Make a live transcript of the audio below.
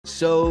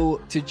So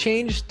to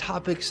change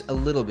topics a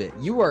little bit,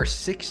 you are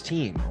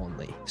 16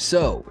 only.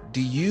 So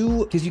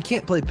because you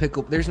can't play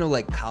there's no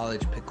like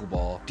college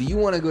pickleball. Do you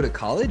want to go to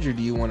college or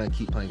do you want to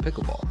keep playing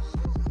pickleball?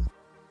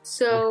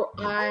 So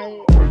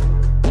I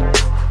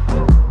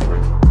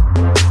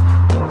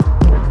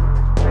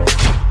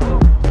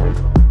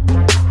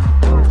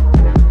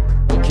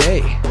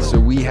Okay, so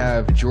we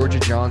have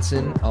Jorja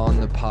Johnson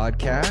on the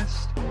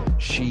podcast.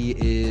 She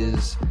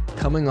is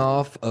coming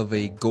off of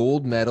a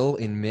gold medal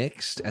in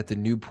mixed at the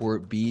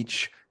Newport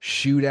Beach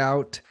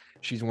shootout.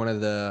 She's one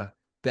of the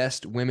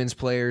best women's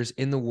players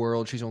in the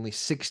world. She's only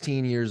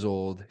 16 years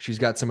old. She's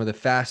got some of the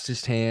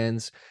fastest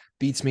hands,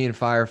 beats me in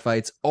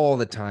firefights all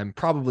the time,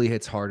 probably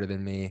hits harder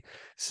than me.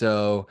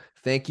 So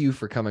thank you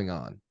for coming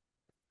on.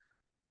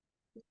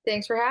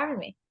 Thanks for having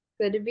me.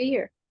 Good to be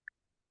here.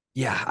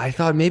 Yeah, I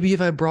thought maybe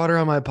if I brought her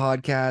on my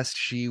podcast,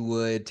 she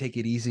would take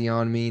it easy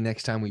on me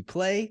next time we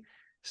play.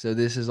 So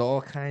this is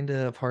all kind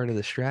of part of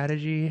the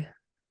strategy.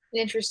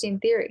 Interesting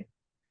theory.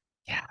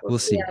 Yeah, We'll we'll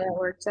see see. how that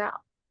works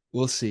out.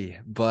 We'll see.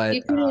 If But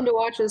you tune in to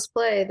watch us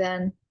play,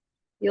 then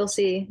you'll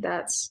see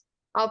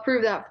I'll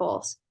prove that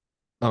false.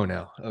 oh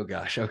no. Oh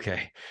gosh.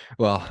 Okay.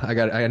 Well,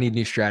 I need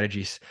new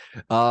strategies.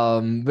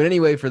 But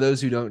anyway, for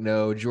those who don't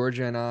know,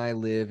 Georgia and I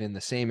live in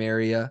the same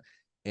area.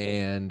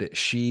 And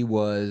she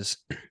was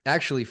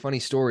actually, funny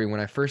story, when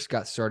I first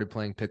got started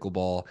playing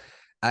pickleball,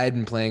 I had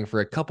been playing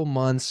for a couple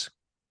months.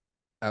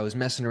 I was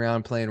messing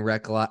around playing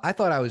rec a lot. I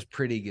thought I was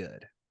pretty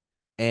good.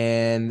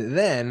 And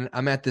then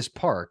I'm at this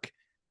park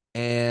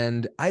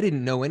and I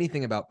didn't know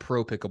anything about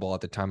pro pickleball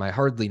at the time. I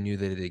hardly knew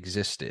that it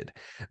existed.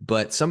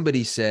 But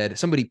somebody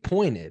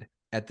pointed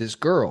at this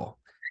girl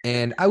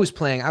and I was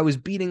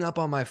beating up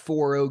on my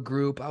 4-0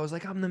 group. I was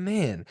like, I'm the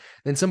man.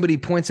 Then somebody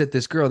points at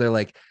this girl. They're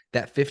like,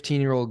 that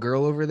 15-year-old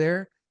girl over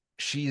there,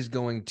 she's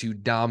going to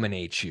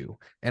dominate you.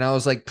 And I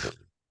was like,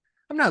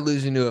 I'm not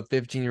losing to a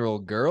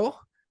 15-year-old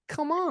girl.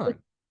 Come on.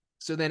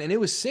 So then, and it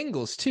was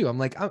singles too.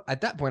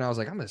 At that point, I was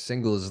like, I'm a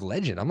singles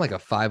legend. I'm like a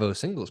 5-0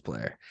 singles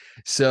player.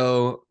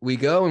 So we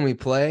go and we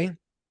play.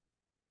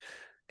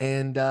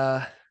 And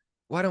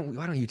why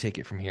don't you take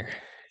it from here?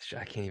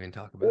 I can't even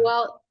talk about it.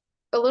 Well,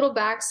 a little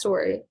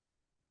backstory.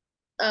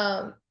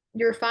 Your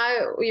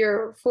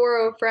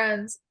 4-0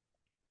 friends,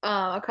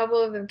 a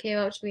couple of them came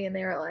up to me and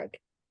they were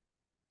like,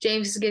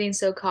 James is getting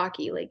so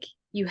cocky, like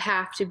you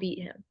have to beat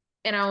him.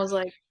 And I was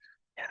like,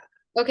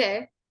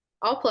 okay,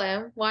 I'll play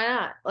him. Why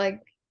not?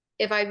 Like,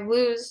 if I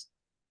lose,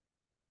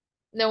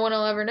 no one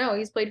will ever know.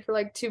 He's played for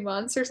like 2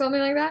 months or something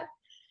like that.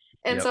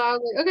 And Yep. so I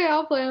was like, okay,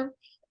 I'll play him.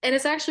 And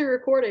it's actually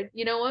recorded.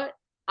 You know what?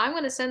 I'm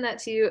gonna send that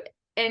to you,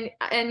 and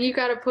you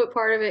got to put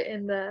part of it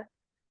in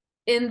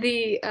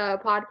the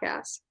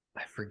podcast.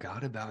 I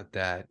forgot about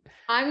that.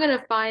 I'm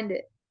gonna find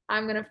it.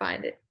 I'm gonna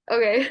find it.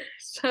 Okay.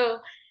 So,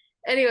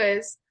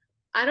 anyways,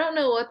 I don't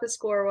know what the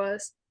score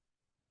was,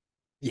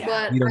 Yeah,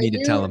 but you don't need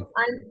to tell him.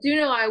 I do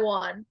know I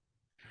won.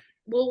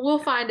 We'll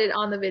find it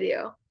on the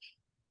video.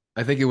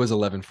 I think it was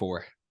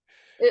 11-4.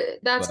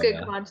 That's But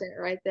good content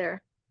right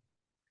there.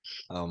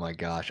 oh my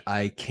gosh,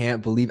 I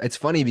can't believe it's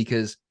funny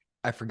because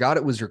I forgot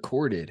it was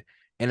recorded.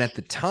 And at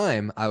the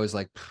time, I was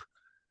like,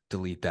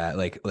 delete that.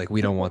 Like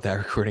we don't want that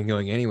recording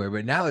going anywhere.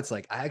 But now it's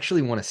like I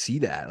actually want to see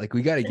that. Like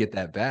we got to get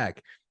that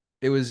back.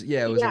 It was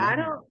it was Yeah,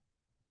 11.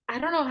 I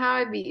don't know how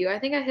I beat you. I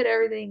think I hit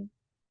everything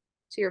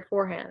to your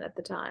forehand at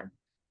the time.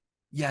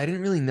 Yeah, I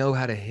didn't really know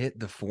how to hit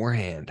the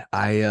forehand.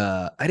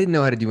 I didn't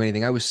know how to do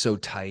anything. I was so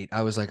tight.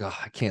 I was like, oh,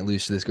 I can't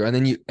lose to this girl. And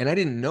I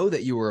didn't know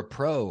that you were a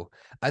pro.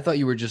 I thought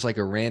you were just like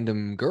a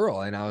random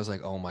girl. And I was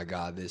like, oh my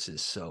God, this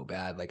is so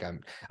bad.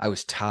 I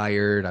was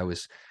tired.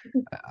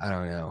 I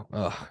don't know.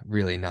 Oh,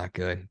 really not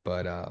good.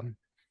 But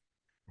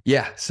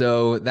yeah,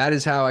 so that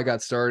is how I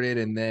got started.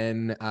 And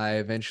then I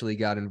eventually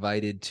got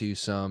invited to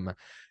some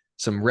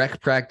rec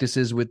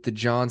practices with the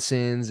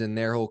Johnsons and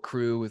their whole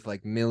crew with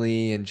like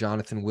Millie and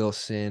Jonathan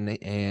Wilson.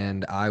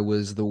 And I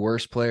was the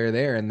worst player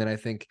there. And then I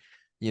think,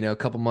 a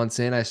couple months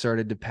in, I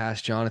started to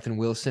pass Jonathan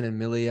Wilson and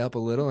Millie up a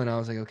little. And I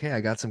was like, okay,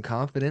 I got some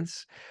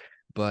confidence,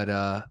 but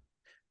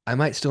I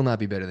might still not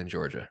be better than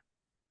Georgia.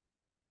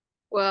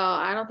 Well,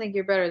 I don't think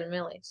you're better than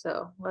Millie,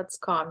 so let's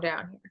calm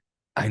down here.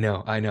 I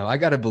know. I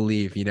gotta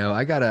believe,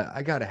 I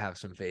gotta have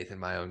some faith in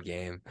my own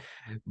game.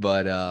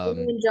 But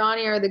Millie and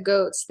Johnny are the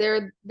goats.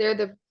 They're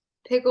the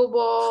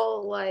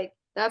pickleball, like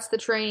that's the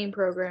training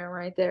program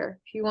right there.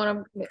 If you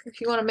want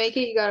to make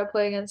it, you got to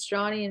play against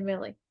Johnny and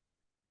Millie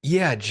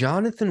yeah,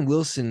 Jonathan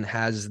Wilson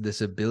has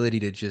this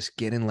ability to just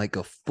get in like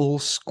a full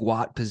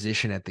squat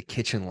position at the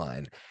kitchen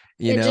line,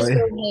 you and know? just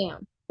go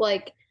ham.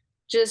 Like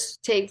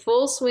just take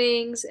full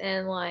swings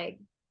and like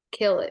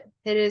kill it.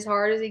 Hit it as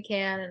hard as he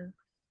can, and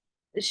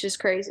it's just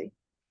crazy.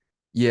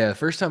 Yeah,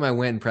 first time I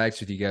went and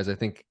practiced with you guys, I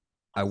think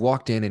I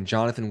walked in and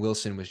Jonathan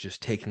Wilson was just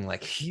taking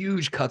like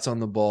huge cuts on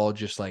the ball,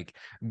 just like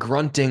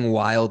grunting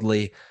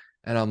wildly.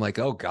 And I'm like,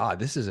 oh God,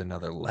 this is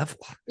another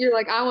level. You're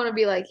like, I want to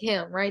be like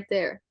him right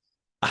there.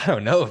 I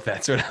don't know if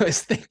that's what I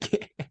was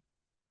thinking.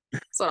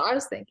 That's what I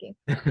was thinking.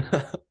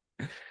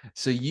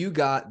 So you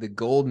got the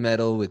gold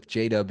medal with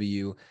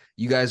JW.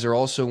 You guys are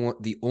also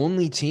the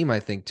only team, I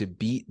think, to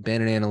beat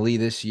Ben and Anna Lee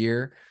this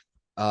year.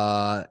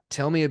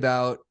 Tell me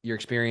about your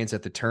experience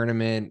at the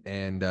tournament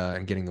and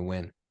getting the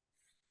win.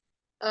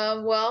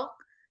 Well,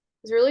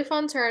 it was a really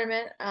fun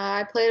tournament.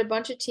 I played a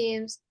bunch of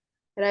teams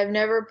that I've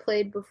never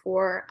played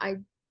before. I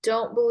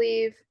don't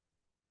believe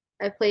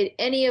I played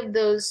any of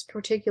those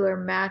particular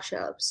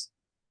matchups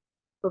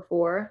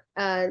before.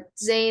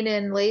 Zane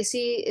and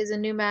Lacey is a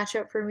new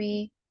matchup for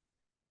me.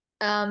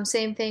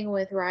 Same thing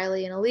with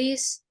Riley and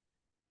Elise.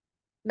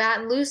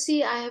 Matt and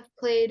Lucy, I have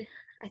played,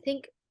 I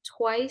think,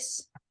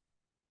 twice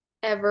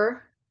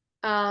ever,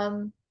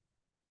 um,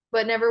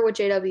 but never with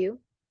JW.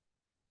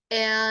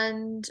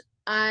 And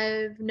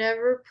I've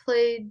never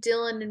played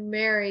Dylan and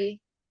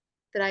Mary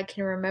that I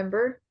can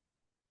remember.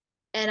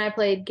 And I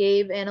played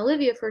Gabe and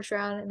Olivia first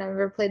round, and I've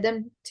never played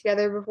them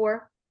together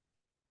before.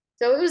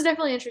 So it was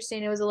definitely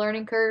interesting. It was a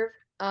learning curve.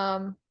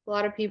 A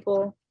lot of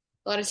people,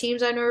 a lot of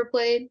teams I've never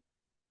played,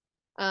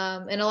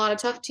 and a lot of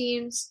tough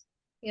teams.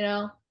 You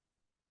know,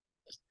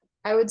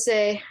 I would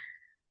say,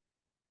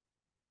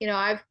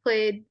 I've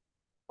played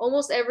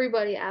almost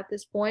everybody at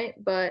this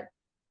point, but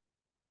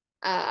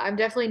I'm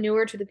definitely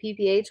newer to the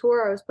PPA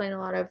tour. I was playing a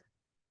lot of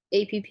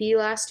APP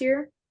last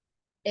year,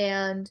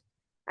 and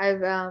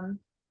I've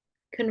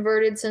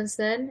converted since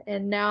then,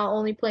 and now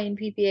only playing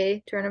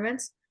PPA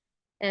tournaments.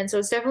 And so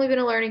it's definitely been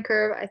a learning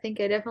curve. I think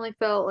I definitely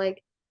felt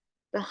like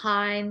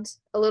behind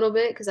a little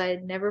bit because I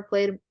had never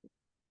played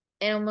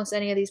almost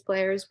any of these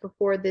players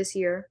before this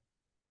year,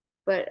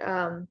 but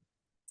a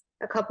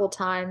couple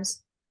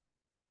times.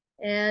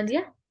 And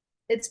yeah,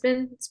 it's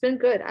been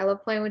good. I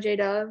love playing with J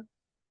Dub.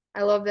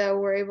 I love that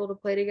we're able to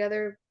play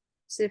together,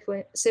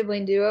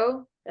 sibling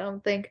duo. I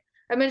don't think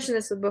I mentioned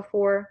this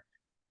before,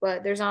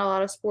 but there's not a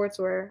lot of sports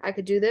where I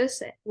could do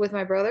this with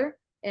my brother,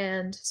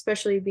 and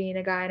especially being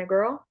a guy and a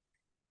girl.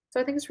 So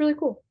I think it's really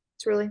cool.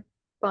 It's really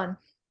fun.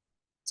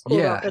 It's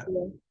cool about Yeah,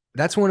 Pokemon.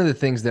 that's one of the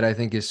things that I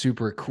think is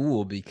super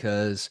cool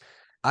because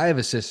I have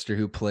a sister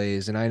who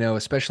plays, and I know,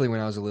 especially when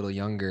I was a little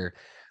younger,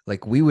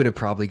 like we would have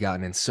probably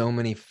gotten in so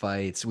many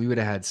fights. We would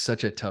have had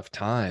such a tough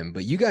time,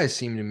 but you guys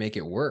seem to make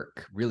it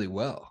work really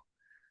well.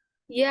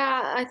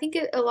 Yeah, I think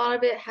a lot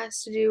of it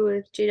has to do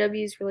with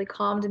JW's really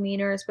calm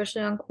demeanor,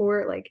 especially on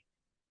court. Like,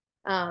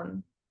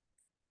 um,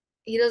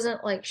 he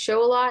doesn't like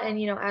show a lot, and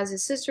as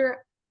his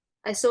sister,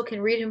 I still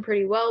can read him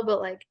pretty well,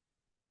 but like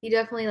he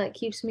definitely like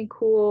keeps me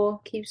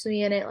cool, keeps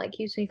me in it, like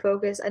keeps me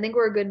focused. I think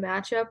we're a good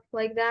matchup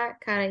like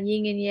that, kind of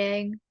yin and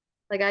yang.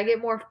 Like I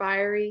get more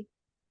fiery,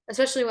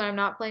 especially when I'm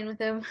not playing with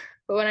him.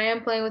 But when I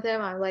am playing with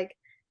him,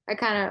 I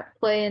kind of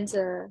play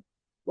into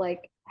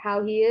like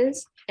how he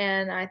is,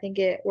 and I think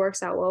it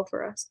works out well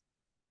for us.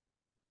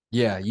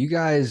 Yeah, you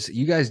guys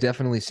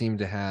definitely seem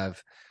to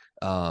have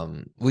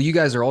well, you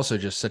guys are also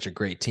just such a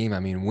great team. I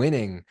mean,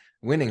 winning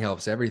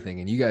helps everything,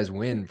 and you guys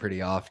win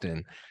pretty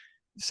often.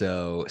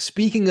 So,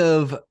 speaking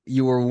of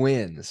your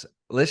wins,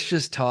 let's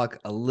just talk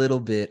a little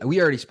bit.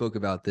 We already spoke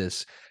about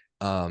this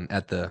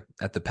at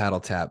the Paddle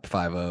Tap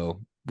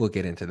 5-0. We'll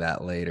get into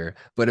that later.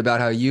 But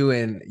about how you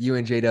and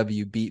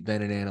JW beat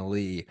Ben and Anna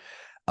Lee.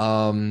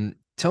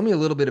 Tell me a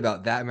little bit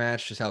about that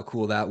match, just how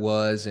cool that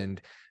was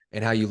and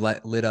how you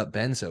lit up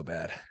Ben so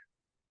bad.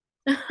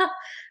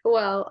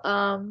 Well,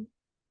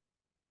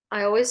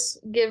 I always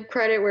give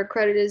credit where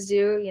credit is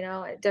due.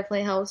 It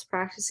definitely helps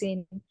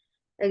practicing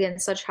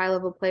against such high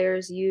level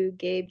players, you,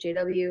 Gabe,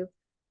 JW,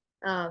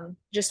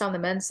 just on the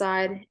men's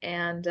side.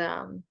 And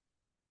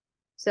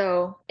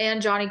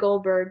Johnny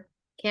Goldberg,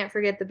 can't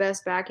forget the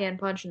best backhand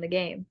punch in the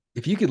game.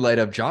 If you could light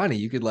up Johnny,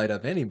 you could light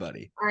up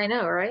anybody. I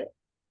know, right?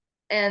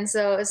 And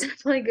so it's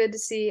definitely good to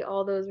see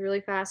all those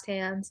really fast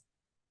hands.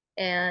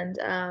 And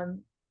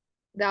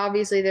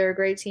obviously they're a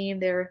great team.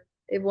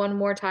 They've won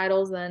more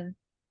titles than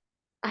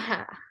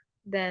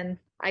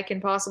I can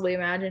possibly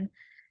imagine.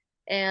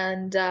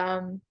 And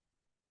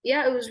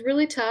yeah, it was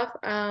really tough.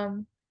 I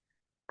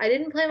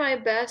didn't play my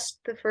best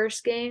the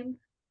first game,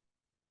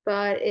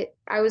 but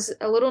I was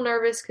a little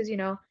nervous because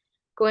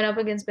going up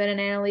against Ben and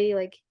Annalie,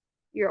 like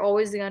you're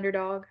always the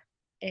underdog,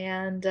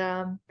 and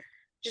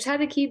just had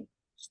to keep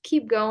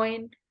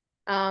going.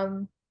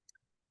 Um,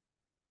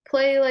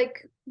 Play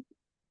like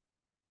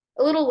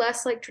a little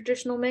less like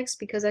traditional mix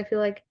because I feel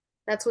like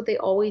that's what they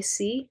always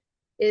see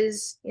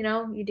is you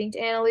dink to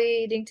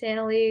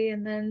Annalie,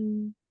 and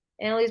then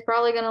Annalie's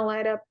probably gonna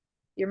light up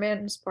your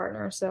men's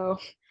partner, so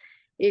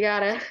you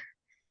gotta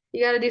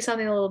you gotta do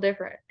something a little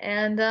different.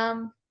 And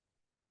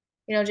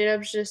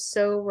J-Dub's just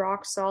so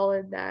rock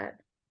solid that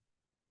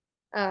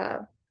uh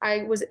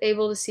I was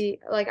able to see,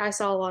 like, I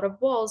saw a lot of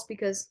walls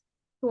because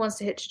who wants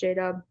to hit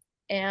J-Dub?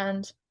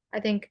 And I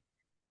think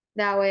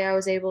that way I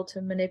was able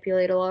to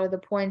manipulate a lot of the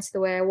points the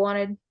way I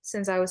wanted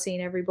since I was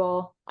seeing every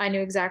ball. I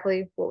knew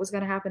exactly what was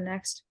going to happen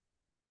next.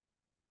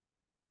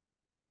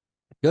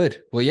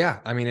 Good. Well, yeah.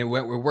 I mean, it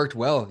worked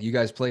well. You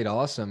guys played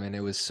awesome, and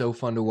it was so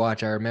fun to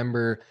watch. I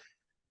remember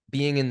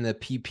being in the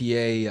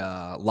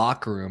PPA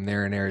locker room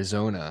there in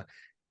Arizona,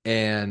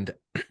 and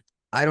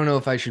I don't know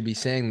if I should be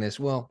saying this.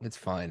 Well, it's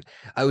fine.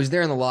 I was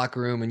there in the locker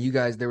room and you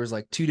guys, there was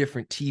like two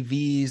different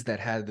TVs that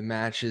had the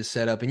matches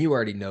set up, and you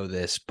already know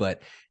this,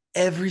 but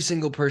every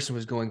single person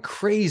was going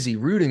crazy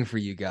rooting for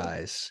you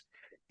guys.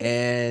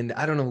 And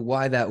I don't know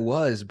why that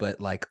was, but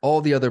like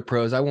all the other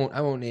pros, I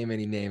won't name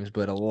any names,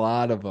 but a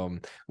lot of them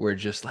were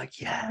just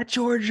like, yeah,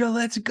 Georgia,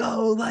 let's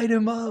go, light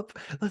him up.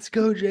 Let's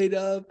go,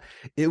 J-Dub.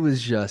 It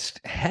was just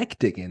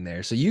hectic in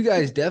there. So you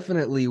guys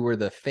definitely were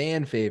the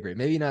fan favorite.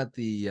 Maybe not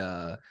the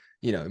I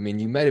mean,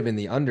 you might have been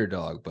the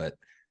underdog, but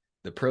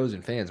the pros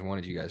and fans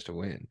wanted you guys to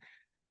win.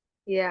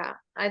 Yeah,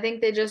 I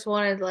think they just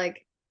wanted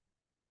like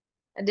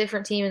a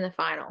different team in the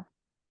final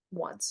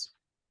once.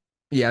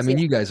 Yeah, I So mean,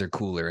 you guys are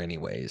cooler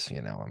anyways, I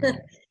yeah. mean,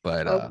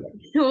 but Okay,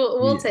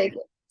 we'll yeah, take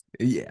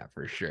it. yeah,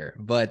 for sure.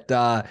 But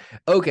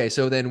okay,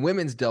 so then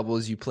women's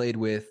doubles, you played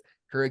with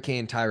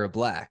Hurricane Tyra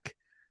Black,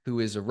 who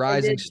is a I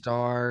rising did.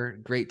 star,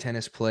 great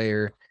tennis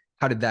player.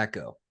 How did that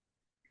go?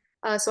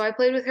 So I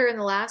played with her in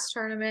the last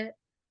tournament.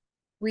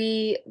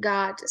 We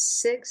got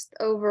sixth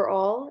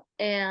overall,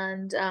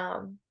 and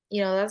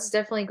that's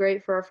definitely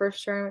great for our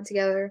first tournament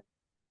together.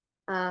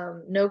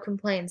 No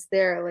complaints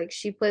there. Like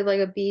she played like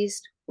a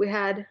beast. We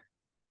had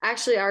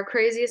actually our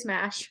craziest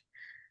match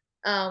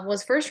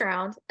was first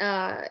round.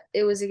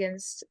 It was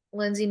against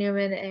Lindsay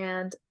Newman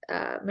and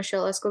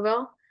Michelle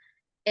Escovel,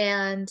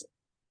 and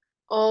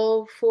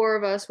all four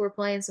of us were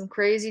playing some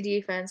crazy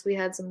defense. We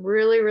had some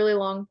really, really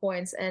long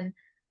points, and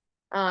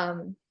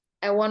um,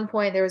 at one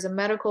point there was a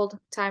medical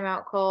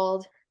timeout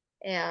called,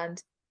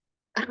 and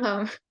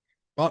um,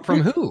 Well,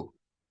 from who?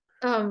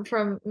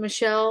 from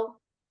Michelle,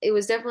 it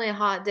was definitely a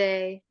hot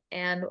day,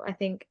 and I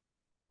think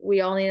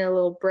we all needed a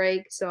little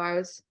break. So I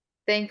was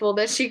thankful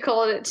that she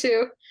called it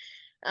too.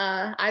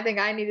 I think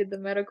I needed the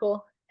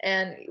medical,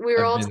 and we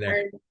were I've all been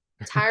there. tired.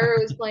 Tyra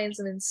was playing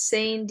some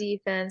insane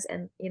defense,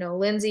 and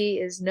Lindsay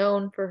is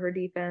known for her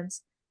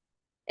defense.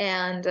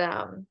 And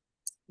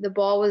the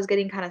ball was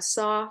getting kind of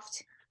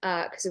soft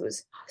because it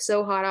was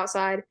so hot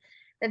outside,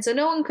 and so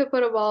no one could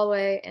put a ball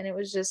away. And it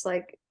was just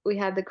like we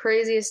had the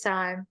craziest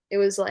time. It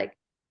was like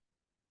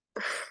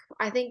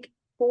I think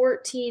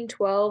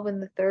 14-12 in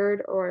the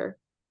third or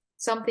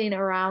something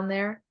around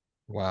there.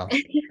 Wow.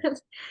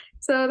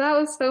 So that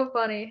was so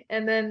funny.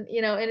 And then,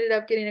 ended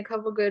up getting a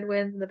couple good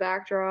wins in the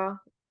back draw.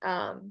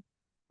 Um,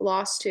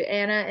 Lost to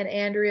Anna and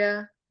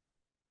Andrea,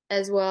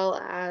 as well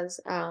as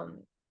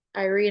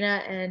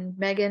Irina and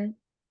Megan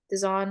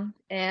Dizon.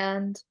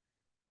 And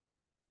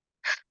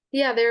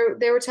yeah,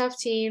 they were tough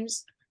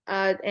teams.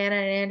 Anna and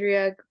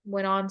Andrea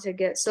went on to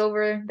get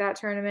silver that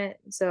tournament.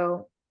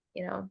 So,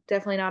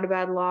 definitely not a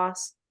bad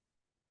loss.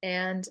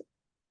 And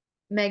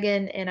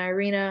Megan and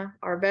Irina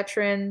are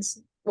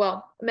veterans.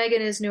 Well,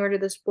 Megan is newer to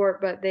the sport,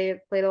 but they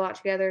have played a lot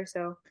together,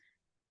 so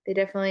they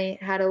definitely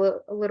had a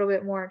little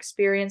bit more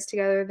experience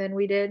together than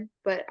we did.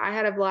 But I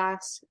had a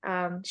blast.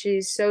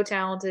 She's so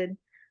talented,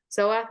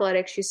 so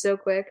athletic. She's so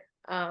quick.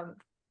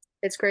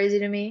 It's crazy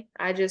to me.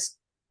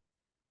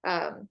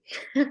 Um,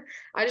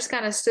 I just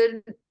kind of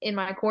stood in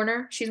my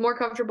corner. She's more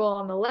comfortable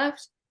on the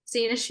left,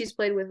 seeing as she's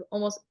played with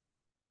almost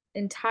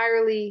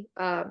entirely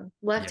Yeah.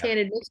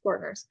 left-handed mixed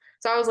partners.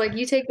 So I was like,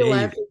 you take the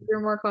left Dave. if you're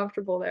more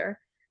comfortable there.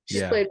 She's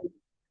Yeah. played with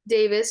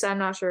Davis. I'm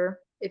not sure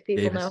if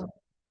people Davis. know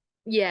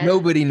yet.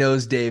 Nobody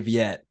knows Dave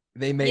yet.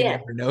 They may Yeah.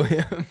 never know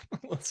him.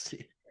 We'll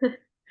see.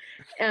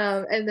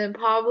 And then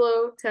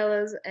Pablo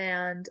Tellez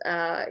and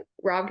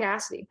Rob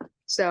Cassidy. Oh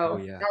So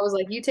yeah. I was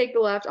like, you take the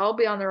left, I'll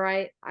be on the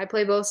right. I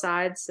play both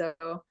sides, so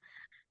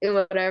it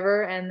was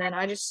whatever. And then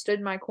I just stood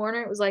in my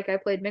corner. It was like I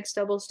played mixed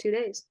doubles 2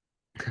 days.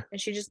 And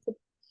she just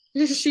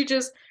she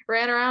just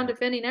ran around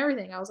defending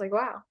everything. I was like,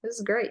 wow, this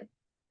is great.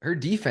 Her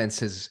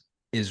defense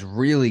is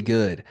really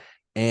good.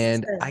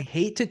 And I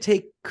hate to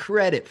take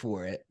credit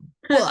for it,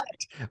 but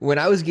when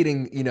I was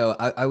getting, it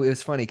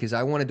was funny because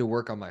I wanted to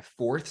work on my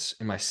fourths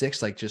and my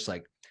sixths, like just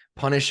like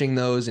punishing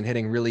those and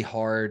hitting really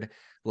hard,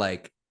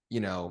 like,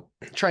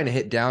 trying to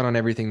hit down on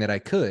everything that I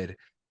could.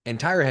 And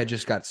Tyra had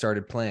just got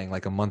started playing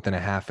like a month and a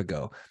half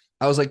ago.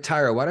 I was like,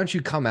 Tyra, why don't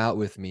you come out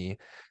with me?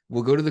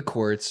 We'll go to the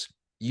courts.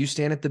 You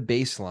stand at the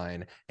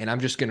baseline, and I'm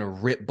just going to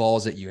rip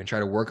balls at you and try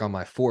to work on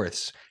my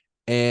fourths.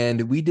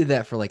 And we did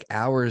that for like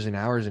hours and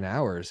hours and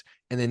hours.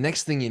 And the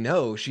next thing you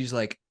know, she's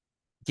like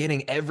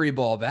getting every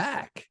ball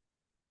back.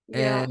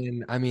 Yeah.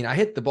 And I mean, I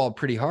hit the ball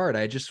pretty hard.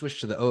 I just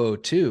switched to the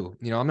 002.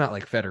 I'm not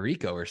like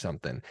Federico or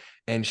something.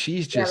 And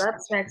she's Yeah, just,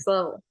 that's next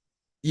level.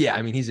 yeah,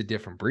 I mean, he's a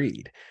different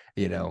breed,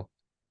 you Mhm. know.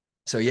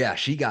 So yeah,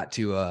 she's got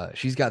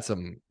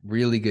some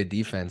really good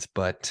defense.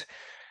 But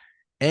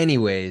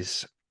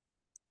anyways,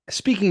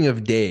 speaking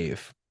of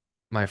Dave,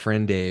 my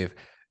friend Dave,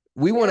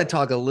 we want to Yep.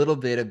 talk a little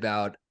bit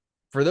about,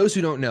 for those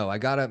who don't know, I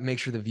got to make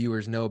sure the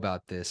viewers know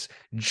about this.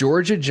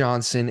 Georgia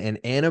Johnson and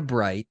Anna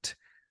Bright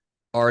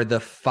are the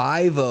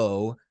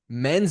 5-0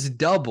 men's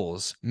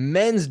doubles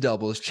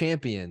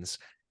champions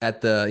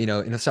at the,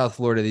 in South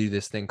Florida. They do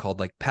this thing called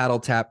like paddle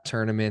tap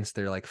tournaments.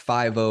 They're like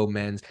 5-0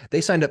 men's.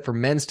 They signed up for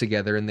men's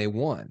together and they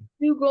won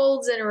 2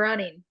 golds in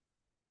running.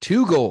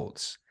 2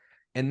 golds.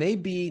 And they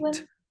beat,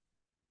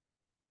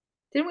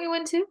 Didn't we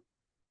win 2?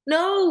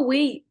 No,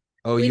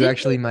 Oh, we you did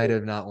actually win might two.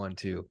 have not won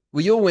too.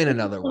 Well, you'll win We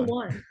another won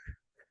one. one.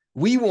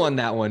 We won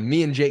that one.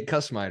 Me and Jake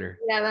Kussmeyer.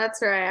 Yeah,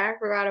 that's right. I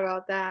forgot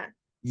about that.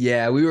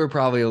 Yeah, we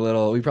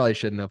probably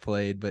shouldn't have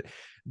played, but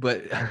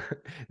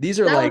these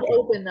are That was like,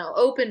 open though.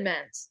 Open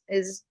men's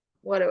is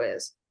what it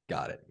is.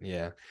 got it.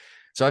 Yeah.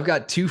 So I've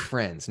got two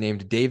friends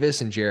named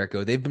Davis and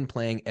Jericho. They've been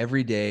playing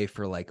every day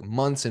for like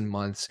months and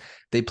months.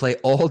 They play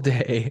all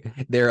day.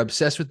 They're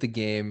obsessed with the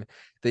game.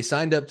 They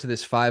signed up to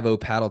this 5-0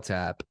 paddle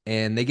tap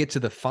and they get to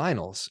the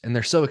finals and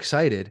they're so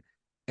excited.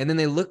 And then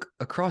they look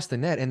across the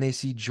net and they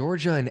see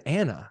Georgia and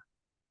Anna.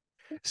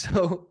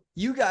 So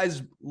you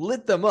guys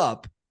lit them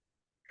up.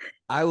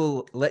 I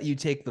will let you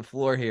take the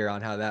floor here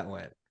on how that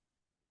went.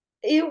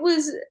 It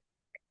was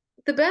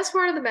the best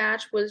part of the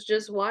match was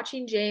just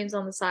watching James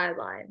on the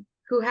sideline,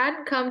 who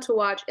hadn't come to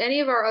watch any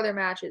of our other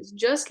matches,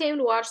 just came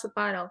to watch the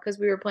final because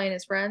we were playing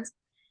as friends,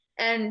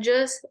 and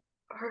just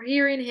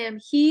hearing him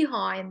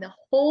hee-hawing the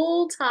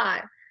whole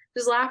time,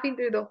 just laughing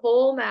through the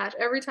whole match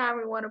every time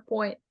we won a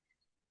point.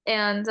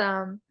 And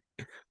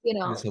It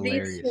was these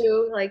hilarious.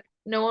 two, like,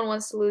 no one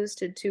wants to lose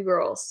to two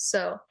girls.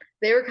 So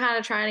they were kind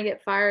of trying to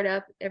get fired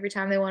up every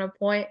time they won a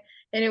point,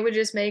 and it would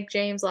just make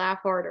James laugh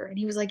harder. And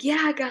he was like,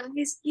 yeah,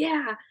 guys,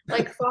 yeah,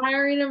 like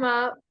firing him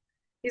up.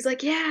 He's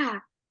like, yeah,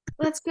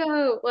 let's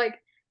go. Like,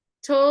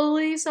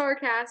 totally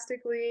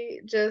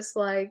sarcastically, just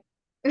like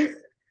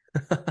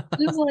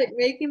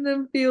making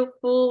them feel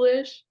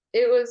foolish.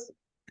 It was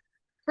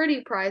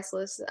pretty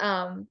priceless.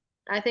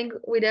 I think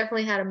we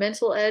definitely had a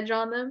mental edge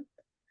on them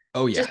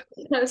Oh just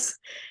yeah.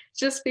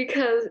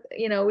 because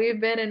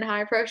we've been in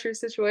high pressure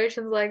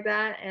situations like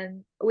that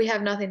and we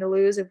have nothing to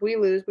lose. If we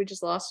lose, we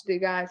just lost to two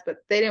guys, but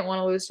they didn't want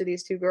to lose to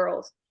these two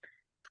girls.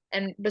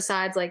 And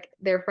besides, like,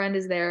 their friend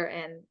is there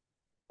and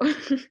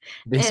and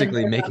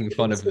Basically they're about making to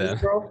fun lose of to his them.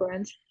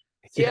 girlfriend.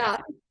 Yeah.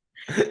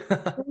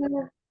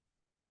 Yeah.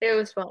 It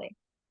was funny.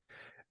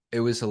 It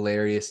was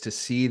hilarious to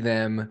see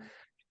them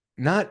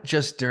not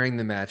just during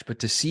the match, but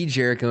to see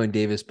Jericho and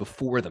Davis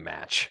before the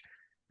match.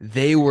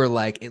 They were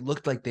like, it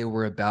looked like they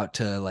were about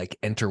to like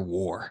enter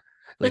war.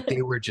 Like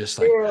they were just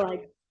They like were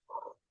like,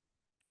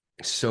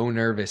 so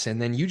nervous.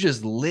 And then you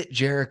just lit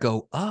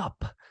Jericho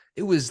up.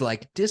 It was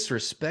like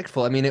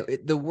disrespectful. I mean,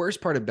 the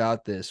worst part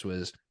about this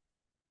was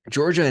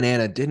Georgia and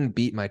Anna didn't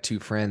beat my two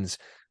friends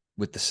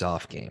with the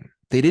soft game.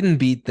 They didn't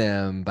beat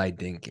them by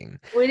dinking.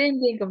 we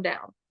didn't dink them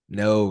down.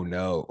 No,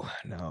 no,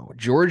 no.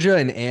 Georgia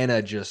and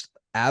Anna just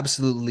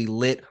absolutely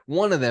lit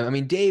one of them. I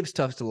mean, Dave's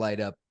tough to light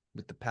up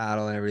with the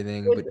paddle and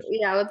everything, With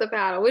the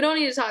paddle. We don't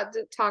need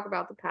to talk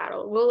about the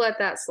paddle. We'll let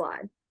that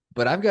slide.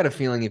 but I've got a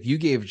feeling if you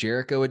gave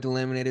Jericho a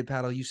delaminated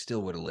paddle, you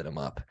still would have lit him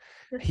up.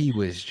 He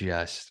was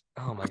just,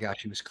 oh my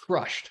gosh, he was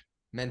crushed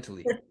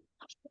mentally. We'll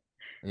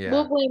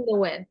Yeah. blame the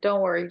win.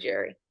 Don't worry,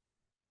 Jerry.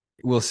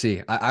 We'll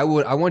see. I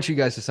want you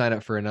guys to sign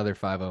up for another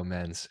 5-0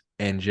 men's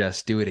and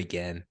just do it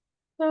again.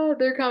 Oh,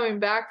 they're coming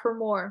back for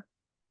more.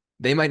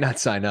 They might not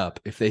sign up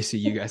if they see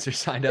you guys are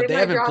signed up. They They might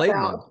haven't drop played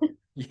one. out.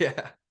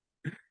 Yeah.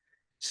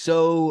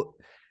 So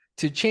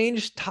to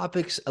change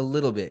topics a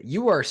little bit,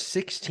 you are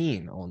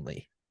 16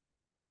 only.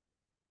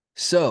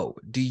 So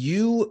do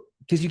you,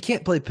 because you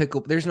can't play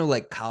pickle, there's no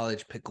like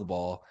college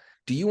pickleball.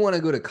 Do you want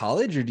to go to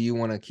college or do you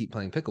want to keep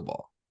playing pickleball?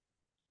 What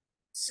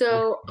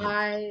So do you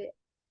think?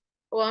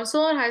 I'm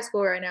still in high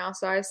school right now,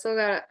 so I still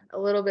got a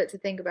little bit to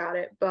think about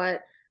it.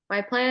 But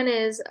my plan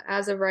is,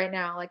 as of right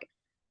now, like,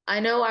 I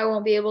know I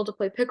won't be able to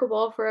play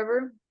pickleball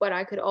forever, but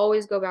I could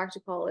always go back to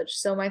college.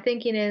 So my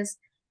thinking is,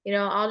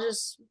 I'll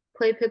just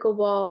play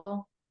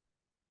pickleball,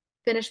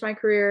 finish my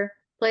career,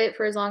 play it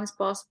for as long as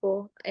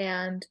possible,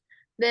 and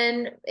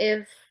then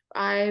if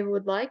I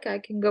would like, I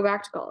can go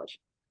back to college.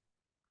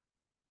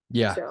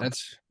 Yeah, So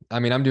I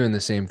mean, I'm doing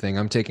the same thing.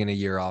 I'm taking a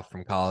year off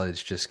from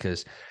college just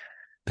because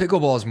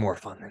pickleball is more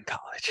fun than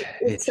college.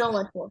 it's so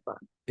much more fun.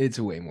 It's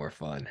way more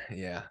fun.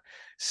 Yeah.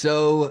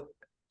 So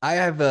I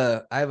have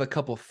a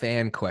couple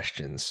fan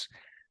questions.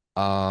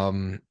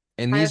 And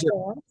I have these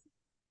are fun.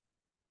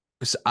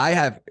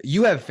 so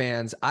you have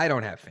fans, I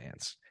don't have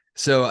fans.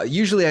 So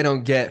usually I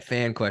don't get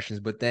fan questions,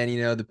 but then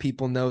the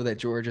people know that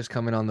George is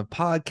coming on the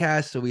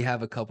podcast, so we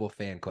have a couple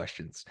fan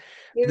questions.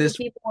 Give the This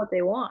people what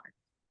they want.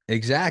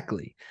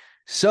 exactly.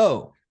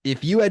 So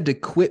if you had to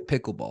quit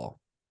pickleball,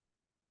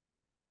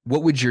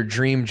 what would your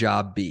dream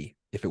job be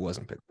if it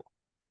wasn't pickleball?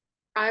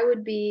 I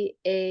would be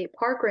a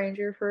park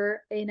ranger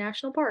for a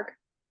national park.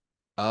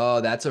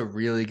 Oh, that's a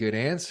really good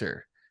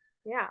answer.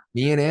 Yeah.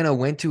 Me and Anna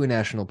went to a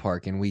national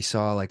park and we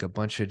saw like a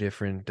bunch of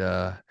different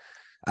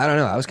I don't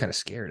know, I was kind of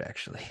scared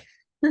actually.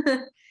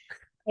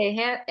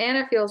 Hey,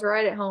 Anna feels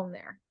right at home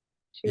there.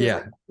 She was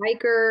like Yeah, a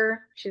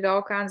hiker. She did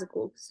all kinds of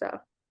cool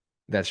stuff.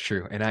 that's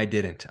true. And I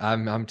didn't.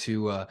 I'm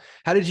too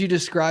how did you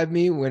describe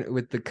me when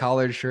with the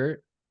collared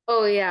shirt?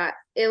 Oh yeah,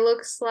 it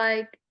looks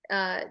like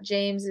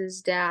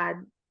James's dad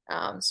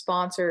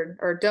sponsored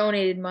or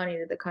donated money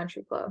to the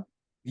country club.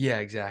 Yeah,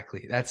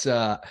 exactly. That's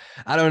I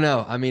don't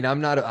know. I mean,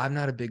 I'm not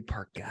a big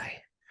park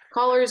guy.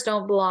 Collars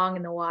don't belong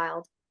in the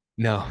wild.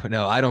 No,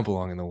 no, I don't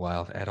belong in the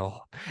wild at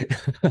all.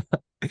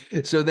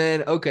 So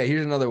then, okay,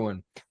 here's another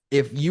one.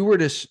 if you were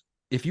to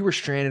if you were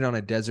stranded on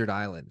a desert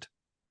island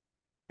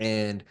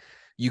and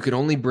you could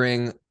only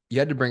bring you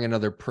had to bring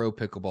another pro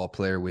pickleball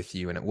player with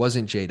you and it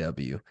wasn't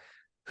JW,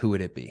 who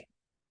would it be?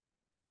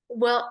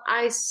 Well,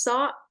 I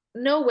saw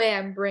no way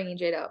I'm bringing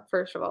Jade up,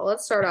 first of all.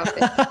 Let's start off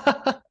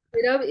there.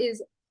 Jade up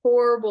is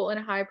horrible in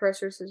high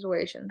pressure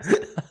situations.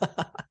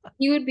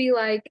 He would be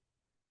like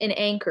an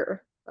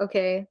anchor,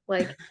 okay?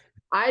 Like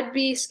I'd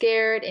be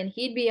scared and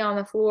he'd be on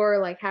the floor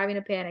like having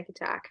a panic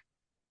attack.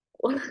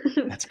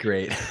 That's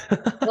great.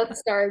 Let's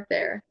start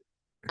there.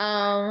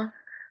 Um,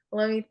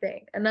 Let me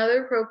think.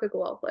 Another pro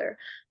pickleball player.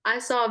 I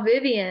saw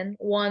Vivian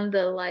won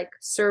the like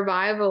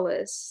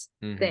survivalist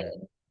Hmm.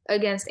 thing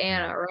against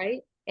Anna, right?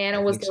 I Anna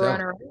was think the so.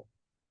 runner.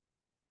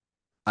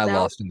 I That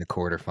lost in the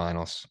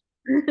quarterfinals.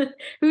 was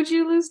who'd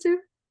you lose to?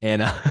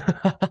 And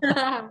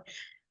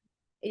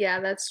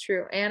Yeah, that's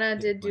true. Anna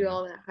so did do funny.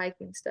 all that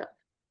hiking stuff.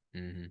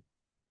 Hmm.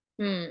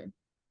 Hmm.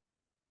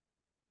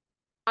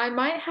 I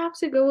might have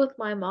to go with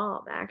my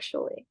mom,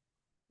 actually.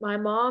 My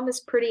mom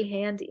is pretty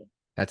handy.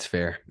 That's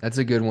fair. That's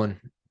a good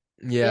one.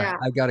 Yeah, Yeah.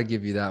 I got to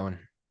give you that one.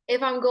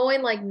 If I'm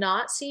going like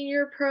not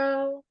senior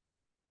pro,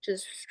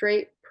 just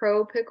straight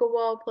pro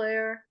pickleball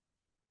player,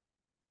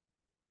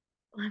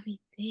 let me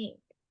think.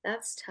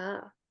 That's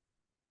tough.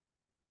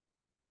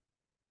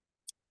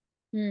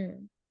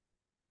 Hmm.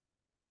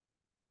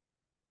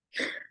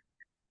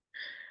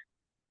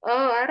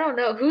 Oh, I don't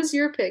know. Who's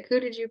your pick? Who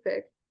did you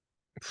pick?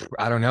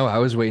 I don't know. I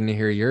was waiting to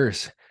hear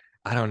yours.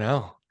 I don't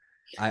know.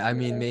 I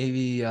mean Yeah.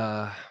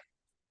 maybe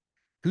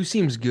who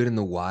seems good in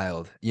the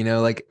wild? You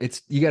know, like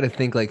it's you got to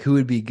think like who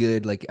would be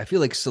good. Like I feel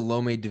like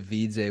Salome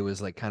Davidze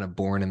was like kind of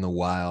born in the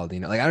wild. You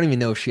know, like I don't even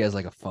know if she has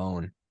like a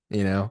phone.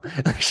 You know,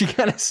 like she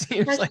kind of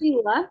seems Has like she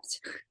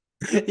left?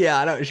 yeah.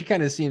 I don't. She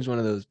kind of seems one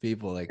of those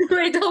people. Like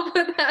Wait, don't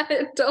put that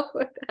in. Don't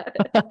put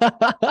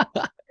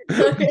that we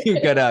in. can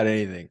Okay. cut out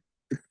anything.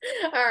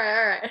 All right,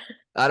 all right.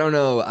 I don't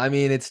know. I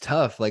mean, it's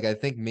tough. Like I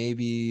think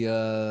maybe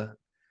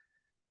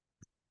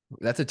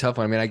that's a tough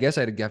one. I mean, I guess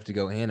I'd have to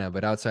go Anna,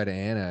 but outside of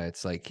Anna,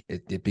 it's like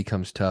it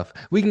becomes tough.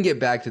 We can get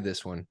back to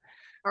this one,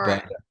 All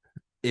but right.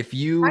 if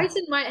you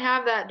Tyson might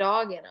have that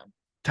dog in him.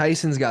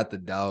 Tyson's got the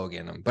dog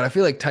in him, but I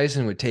feel like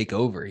Tyson would take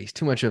over. He's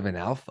too much of an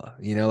alpha,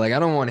 you know. Like I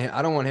don't want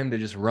him to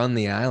just run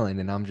the island,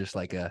 and I'm just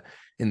like a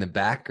in the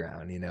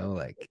background, you know.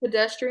 Like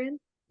Pedestrian.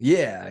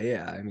 yeah,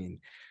 yeah. I mean,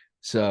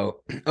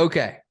 so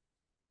okay,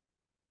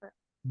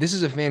 this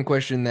is a fan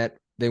question that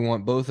they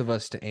want both of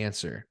us to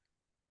answer.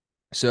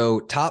 So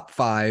top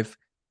five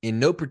in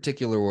no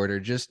particular order,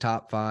 just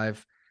top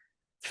five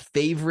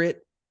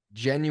favorite,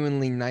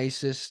 genuinely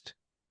nicest.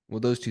 Well,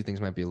 those two things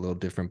might be a little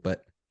different,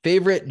 but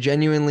favorite,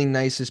 genuinely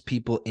nicest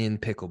people in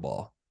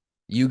pickleball.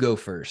 You go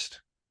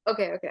first.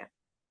 Okay, okay.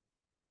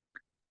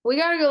 We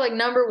gotta go like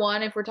number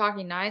one if we're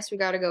talking nice. We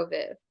gotta go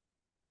Viv.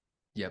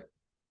 Yep.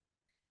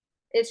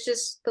 It's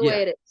just the Yeah,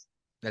 way it is.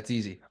 that's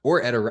easy.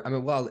 Or Etta. I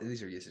mean, well,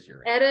 these are yeses. You're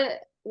right. Etta,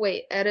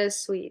 wait, Etta's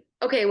sweet.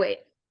 Okay, wait.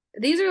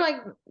 These are like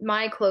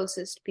my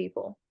closest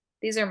people.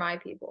 These are my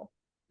people.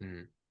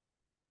 Mhm.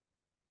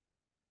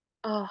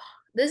 Oh,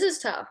 this is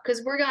tough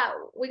because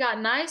we got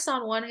nice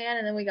on one hand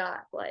and then we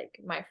got like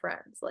my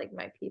friends, like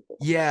my people.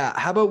 Yeah.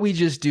 How about we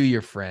just do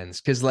your friends?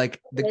 Because like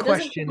the It doesn't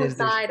question is,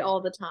 there's. coincide all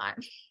the time.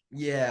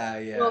 Yeah, No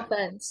yeah.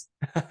 offense.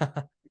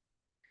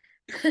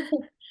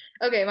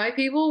 Okay, my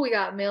people, we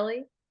got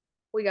Millie.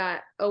 We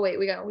got, oh wait,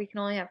 we can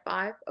only have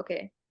five.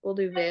 Okay, we'll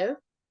do Viv,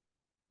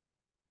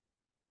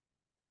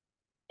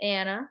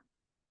 Anna.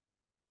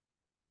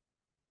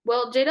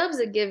 Well, J-Dub's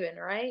a given,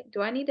 right?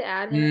 Do I need to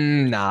add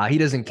him? Nah, he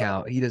doesn't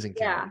count. He doesn't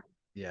count.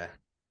 Yeah, Yeah.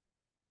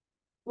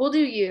 we'll do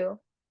you.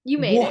 You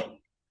made it. What?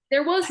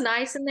 There was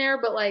nice in there,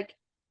 but like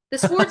the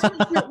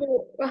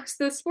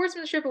the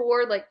sportsmanship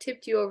award like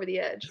tipped you over the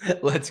edge.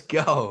 Let's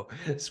go.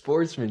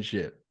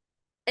 Sportsmanship.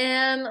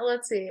 And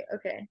let's see.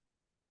 Okay.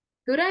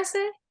 Who did I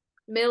say?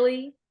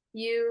 Millie,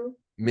 you,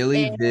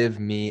 Millie, and Viv,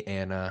 me,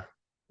 Anna.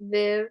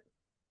 Viv.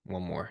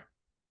 One more.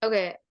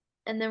 Okay.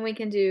 And then we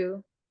can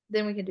do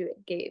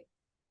it, Gabe.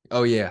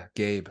 Oh yeah,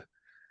 Gabe.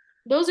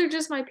 Those are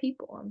just my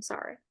people. I'm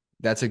sorry.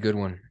 That's a good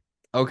one.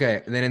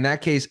 Okay, and then in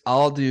that case,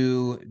 I'll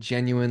do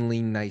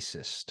genuinely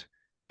nicest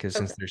because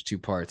since Okay. there's two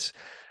parts.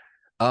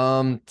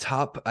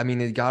 Top. I mean,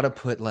 you gotta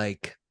put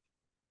like.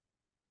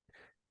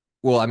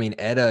 Well, I mean,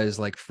 Etta is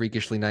like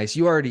freakishly nice.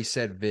 You already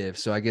said Viv,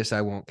 so I guess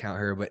I won't count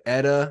her. But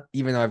Etta,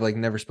 even though I've like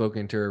never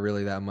spoken to her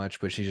really that much,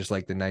 but she's just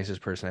like the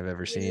nicest person I've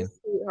ever She's a seen.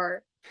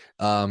 sweetheart.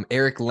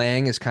 Eric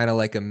Lang is kind of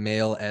like a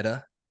male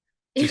Etta,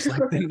 just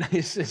like the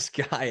nicest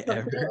guy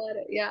ever.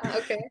 Yeah,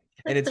 okay.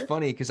 And it's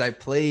funny because I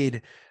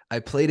played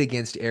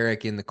against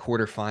Eric in the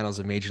quarterfinals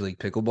of Major League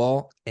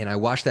Pickleball, and I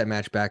watched that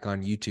match back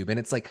on YouTube, and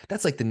it's like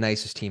that's like the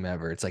nicest team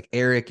ever. It's like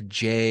Eric,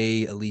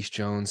 Jay, Elise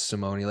Jones,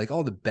 Simone, like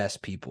all the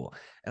best people.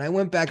 And I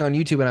went back on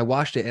YouTube and I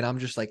watched it, and I'm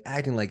just like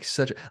acting like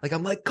like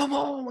I'm like, come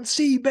on,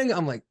 see, bang.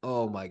 I'm like,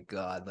 oh my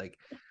God, like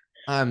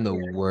I'm the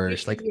Yeah, you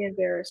worst. should Like be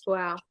embarrassed.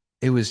 Wow.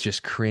 it was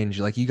just cringe.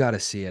 Like you got to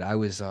see it. I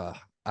was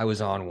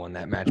on one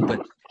that match, but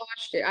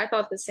Watched it. I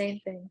thought the same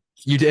thing.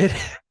 you did.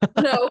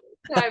 No,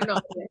 I have no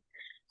idea.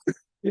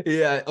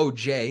 Yeah. Oh,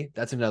 Jay.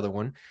 That's another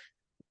one.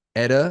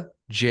 Etta,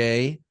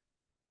 Jay,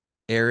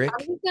 I'm Eric.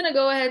 just gonna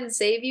go ahead and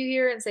save you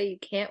here and say you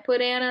can't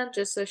put Anna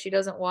just so she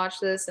doesn't watch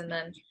this, and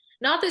then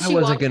not that I she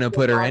wasn't watches gonna your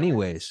put her podcast.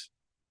 anyways.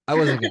 I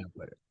wasn't gonna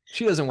put her.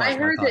 She doesn't I watch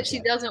my heard that she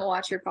podcast. doesn't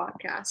watch your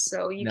podcast,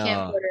 so you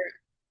can't No, put her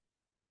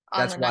on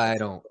that's the why I nice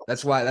don't. That's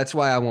list. why. That's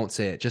why I won't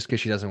say it. Just because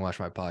she doesn't watch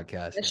my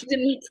podcast. That she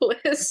didn't make the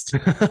list.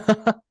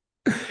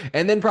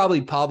 And then probably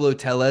Pablo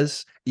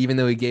Tellez, even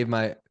though he gave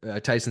my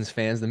Tyson's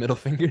fans the middle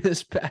finger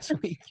this past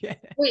weekend.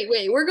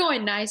 Wait, we're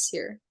going nice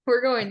here.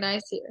 We're going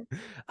nice here.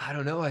 I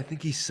don't know. I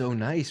think he's so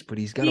nice, but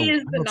he's got a He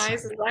is the wild side.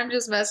 nicest. I'm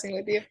just messing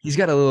with you. He's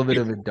got a little bit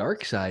of a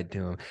dark side to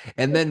him.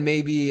 And then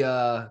maybe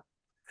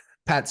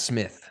Pat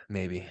Smith,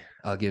 maybe.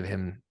 I'll give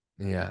him.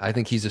 Yeah, I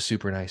think he's a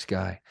super nice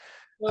guy.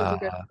 Those Uh are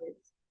good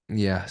picks.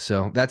 yeah,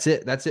 so that's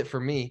it. That's it for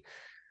me.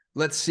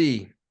 Let's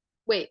see.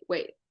 Wait.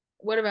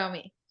 What about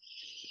me?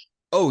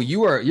 Oh,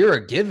 you're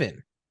a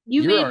given.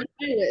 You You're made our,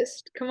 my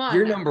list. Come on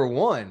you're now. number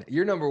one.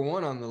 You're number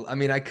one on the I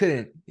mean, I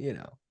couldn't.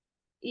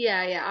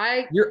 Yeah,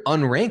 I You're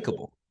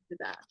unrankable. did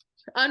that.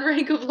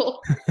 Unrankable.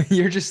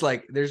 You're just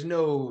like there's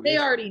no They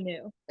there's already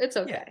knew. It's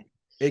yeah. okay.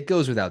 It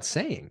goes without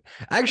saying.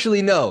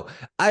 Actually, no.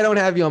 I don't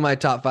have you on my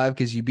top 5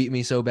 because you beat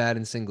me so bad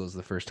in singles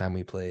the first time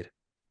we played.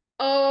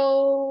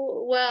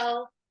 Oh,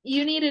 well,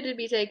 you needed to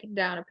be taken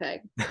down a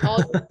peg. All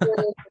the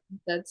reporters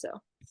said so.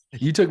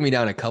 You took me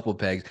down a couple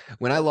pegs.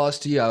 When I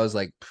lost to you, I was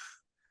like,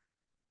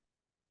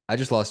 I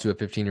just lost to a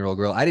 15-year-old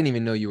girl. I didn't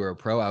even know you were a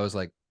pro. I was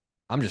like,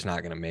 I'm just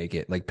not gonna make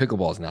it. Like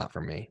pickleball's not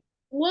for me.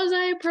 Was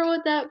I a pro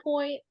at that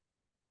point?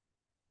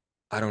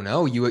 I don't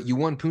know. You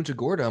won Punta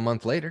Gorda a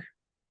month later.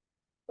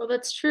 Well,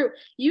 that's true.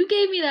 You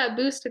gave me that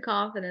boost of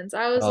confidence.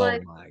 I was Oh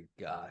like, my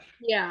gosh.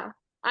 yeah,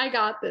 I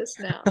got this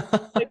now.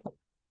 Like,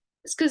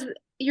 it's because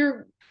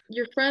your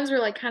friends were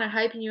like kind of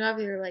hyping you up.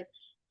 They were like,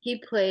 he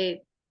played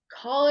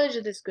college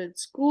at this good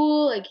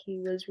school. Like he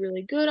was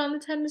really good on the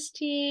tennis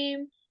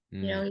team.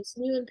 You know, Mm, he's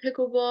new in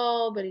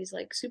pickleball, but he's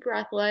like super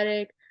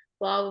athletic.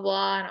 Blah blah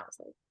blah. And I was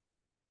like,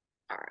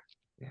 all right.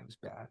 yeah, it was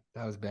bad.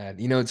 That was bad.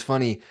 It's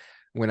funny.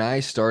 When I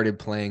started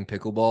playing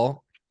pickleball,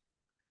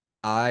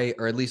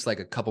 or at least like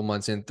a couple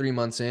months in, 3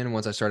 months in,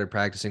 once I started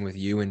practicing with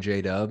you and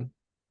J Dub,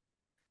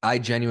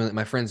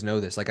 my friends know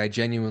this. Like, I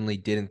genuinely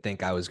didn't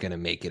think I was going to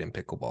make it in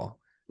pickleball.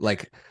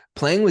 Like,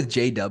 playing with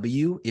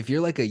JW, if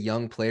you're like a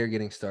young player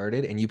getting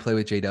started and you play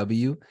with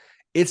JW,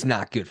 it's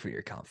not good for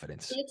your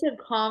confidence. It's a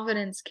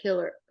confidence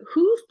killer.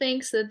 Who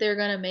thinks that they're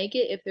gonna make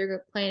it if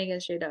they're playing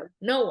against JW?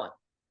 No one.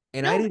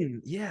 And No I one.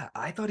 didn't, yeah,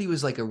 I thought he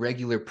was like a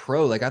regular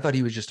pro. Like, I thought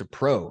he was just a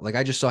pro. Like,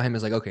 I just saw him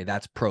as like, okay,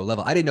 that's pro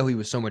level. I didn't know he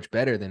was so much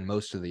better than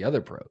most of the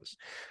other pros.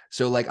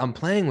 So, like, I'm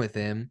playing with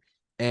him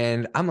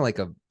and I'm like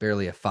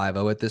barely a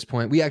 5-0 at this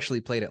point. We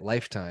actually played at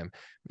Lifetime.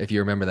 If you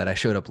remember that, I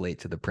showed up late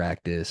to the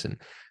practice and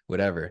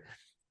whatever.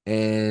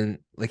 And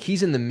like,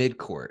 he's in the mid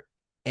court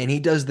and he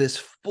does this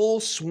full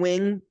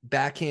swing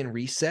backhand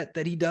reset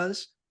that he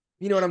does.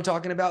 You know what I'm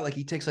talking about? Like,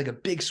 he takes like a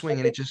big swing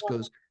and it just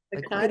goes The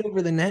like right cut.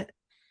 over the net.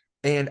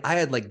 And I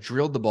had like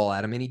drilled the ball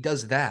at him and he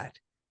does that.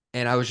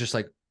 And I was just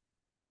like,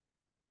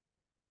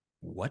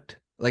 what?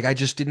 Like, I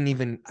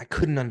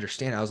couldn't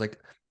understand. I was like,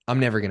 I'm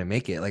never going to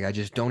make it. Like, I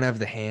just don't have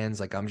the hands.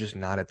 Like, I'm just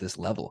not at this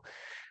level.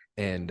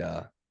 And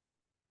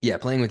yeah,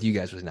 playing with you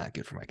guys was not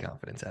good for my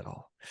confidence at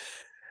all.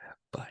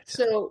 But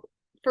So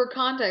for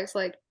context,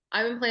 like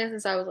I've been playing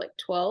since I was like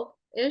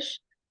 12-ish,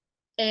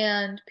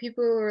 and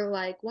people were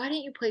like, "Why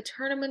didn't you play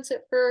tournaments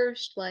at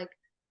first? Like,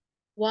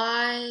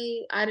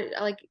 why?"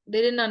 Like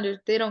they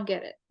don't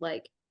get it.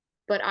 Like,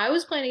 but I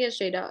was playing against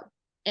J Dub,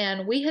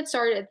 and we had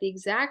started at the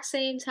exact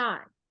same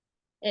time.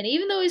 And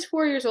even though he's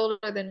 4 years older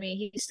than me,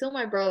 he's still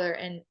my brother.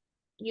 And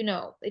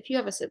if you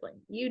have a sibling,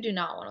 you do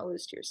not want to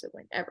lose to your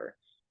sibling ever.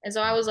 And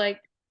so I was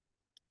like,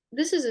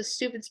 this is a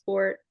stupid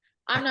sport.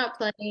 I'm not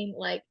playing.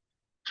 Like,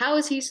 how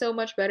is he so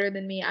much better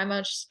than me? I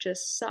must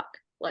just suck.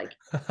 Like,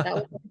 that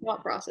was my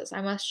thought process.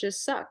 I must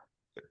just suck.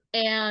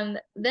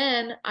 And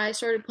then I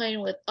started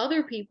playing with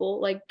other people,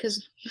 like,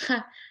 because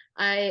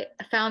I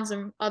found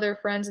some other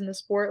friends in the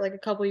sport like a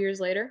couple years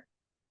later.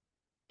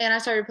 And I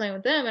started playing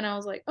with them, and I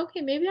was like, okay,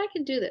 maybe I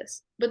can do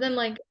this. But then,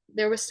 like,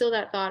 there was still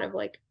that thought of,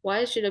 like, why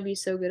is JW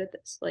so good at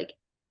this? Like,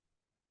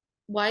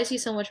 why is he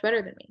so much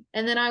better than me?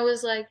 And then I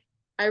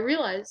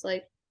realized,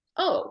 like,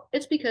 oh,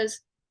 it's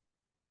because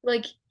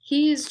like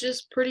he's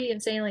just pretty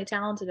insanely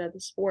talented at the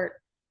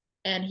sport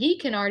and he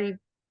can already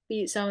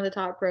beat some of the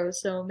top pros.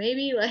 So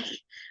maybe like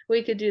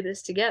we could do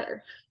this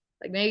together.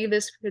 Like maybe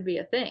this could be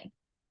a thing.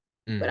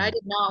 But I mhm.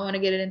 did not want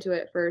to get into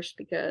it first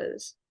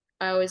because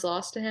I always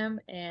lost to him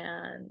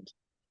and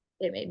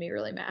it made me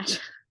really mad.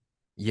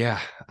 Yeah,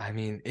 I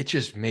mean, it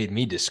just made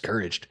me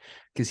discouraged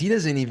because he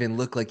doesn't even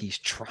look like he's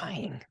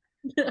trying.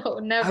 No,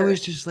 I never.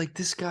 was just like,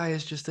 this guy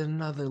is just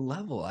another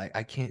level.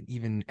 I can't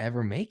even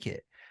ever make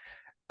it.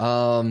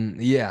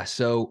 Yeah,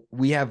 so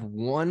we have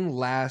one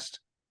last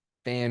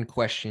fan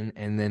question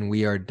and then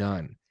we are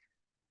done.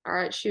 All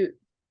right, shoot.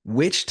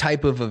 Which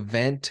type of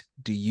event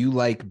do you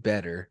like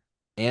better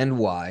and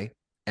why?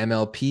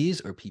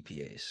 MLPs or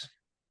PPAs?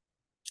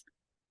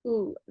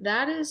 Ooh,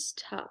 that is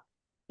tough.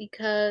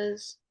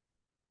 because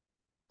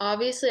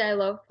obviously I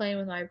love playing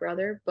with my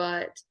brother,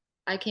 but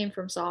I came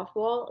from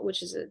softball,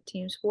 which is a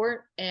team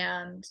sport,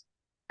 and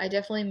I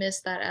definitely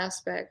miss that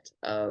aspect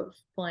of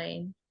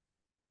playing.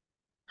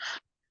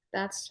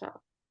 That's tough.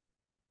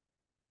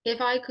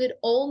 If I could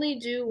only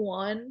do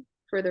one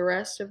for the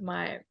rest of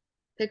my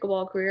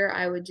pickleball career,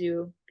 I would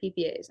do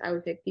PPAs. I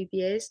would pick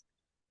PPAs,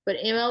 but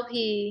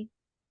MLP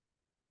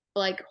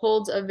like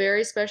holds a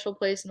very special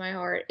place in my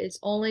heart. It's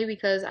only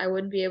because I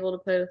wouldn't be able to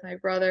play with my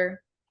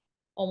brother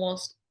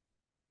almost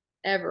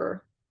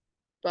ever.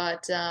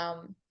 But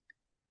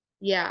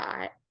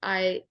yeah,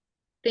 I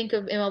think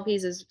of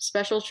MLPs as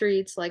special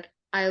treats. Like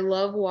I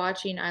love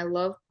watching, I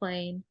love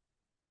playing.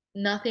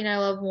 Nothing I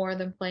love more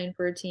than playing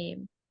for a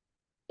team,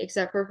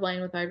 except for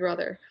playing with my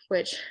brother,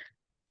 which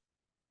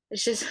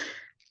it's just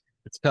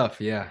It's tough,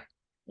 yeah.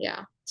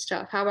 yeah, it's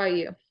tough. How about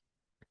you?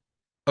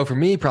 Oh, for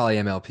me, probably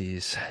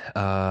MLPs.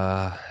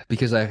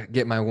 Because I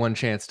get my one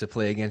chance to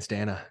play against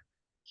Anna.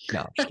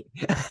 No, I'm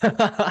just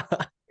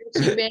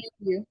kidding. She banned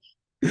you.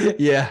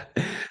 Yeah.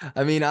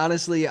 I mean,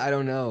 honestly, I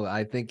don't know.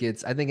 I think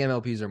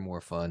MLPs are more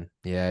fun.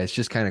 Yeah, it's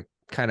just kind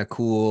of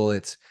cool.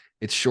 It's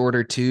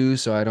shorter too,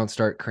 so I don't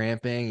start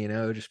cramping,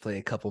 just play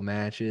a couple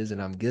matches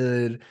and I'm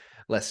good.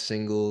 Less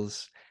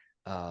singles.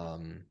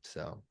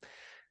 So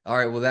all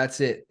right, well that's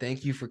it.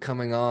 Thank you for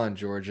coming on,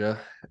 Georgia.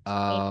 Thank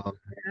Um, you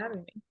for having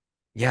me.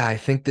 yeah, I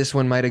think this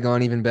one might have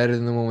gone even better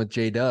than the one with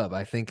J Dub.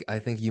 I think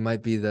you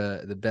might be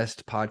the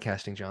best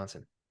podcasting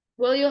Johnson.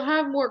 Well, you'll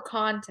have more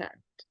content.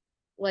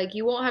 Like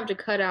you won't have to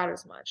cut out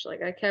as much.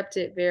 Like I kept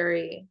it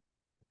very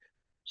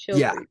chill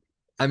Yeah. for you.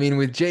 I mean,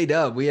 with J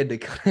Dub, we had to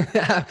cut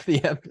half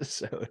the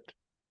episode.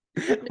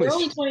 They're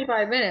only Which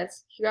 25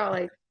 minutes. You got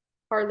like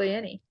hardly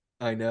any.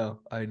 I know,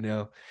 I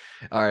know.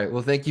 All right.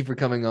 Well, thank you for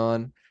coming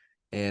on,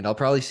 and I'll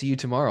probably see you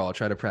tomorrow. I'll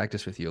try to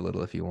practice with you a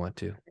little if you want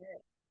to.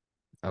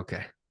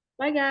 Okay.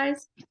 Bye,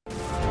 guys.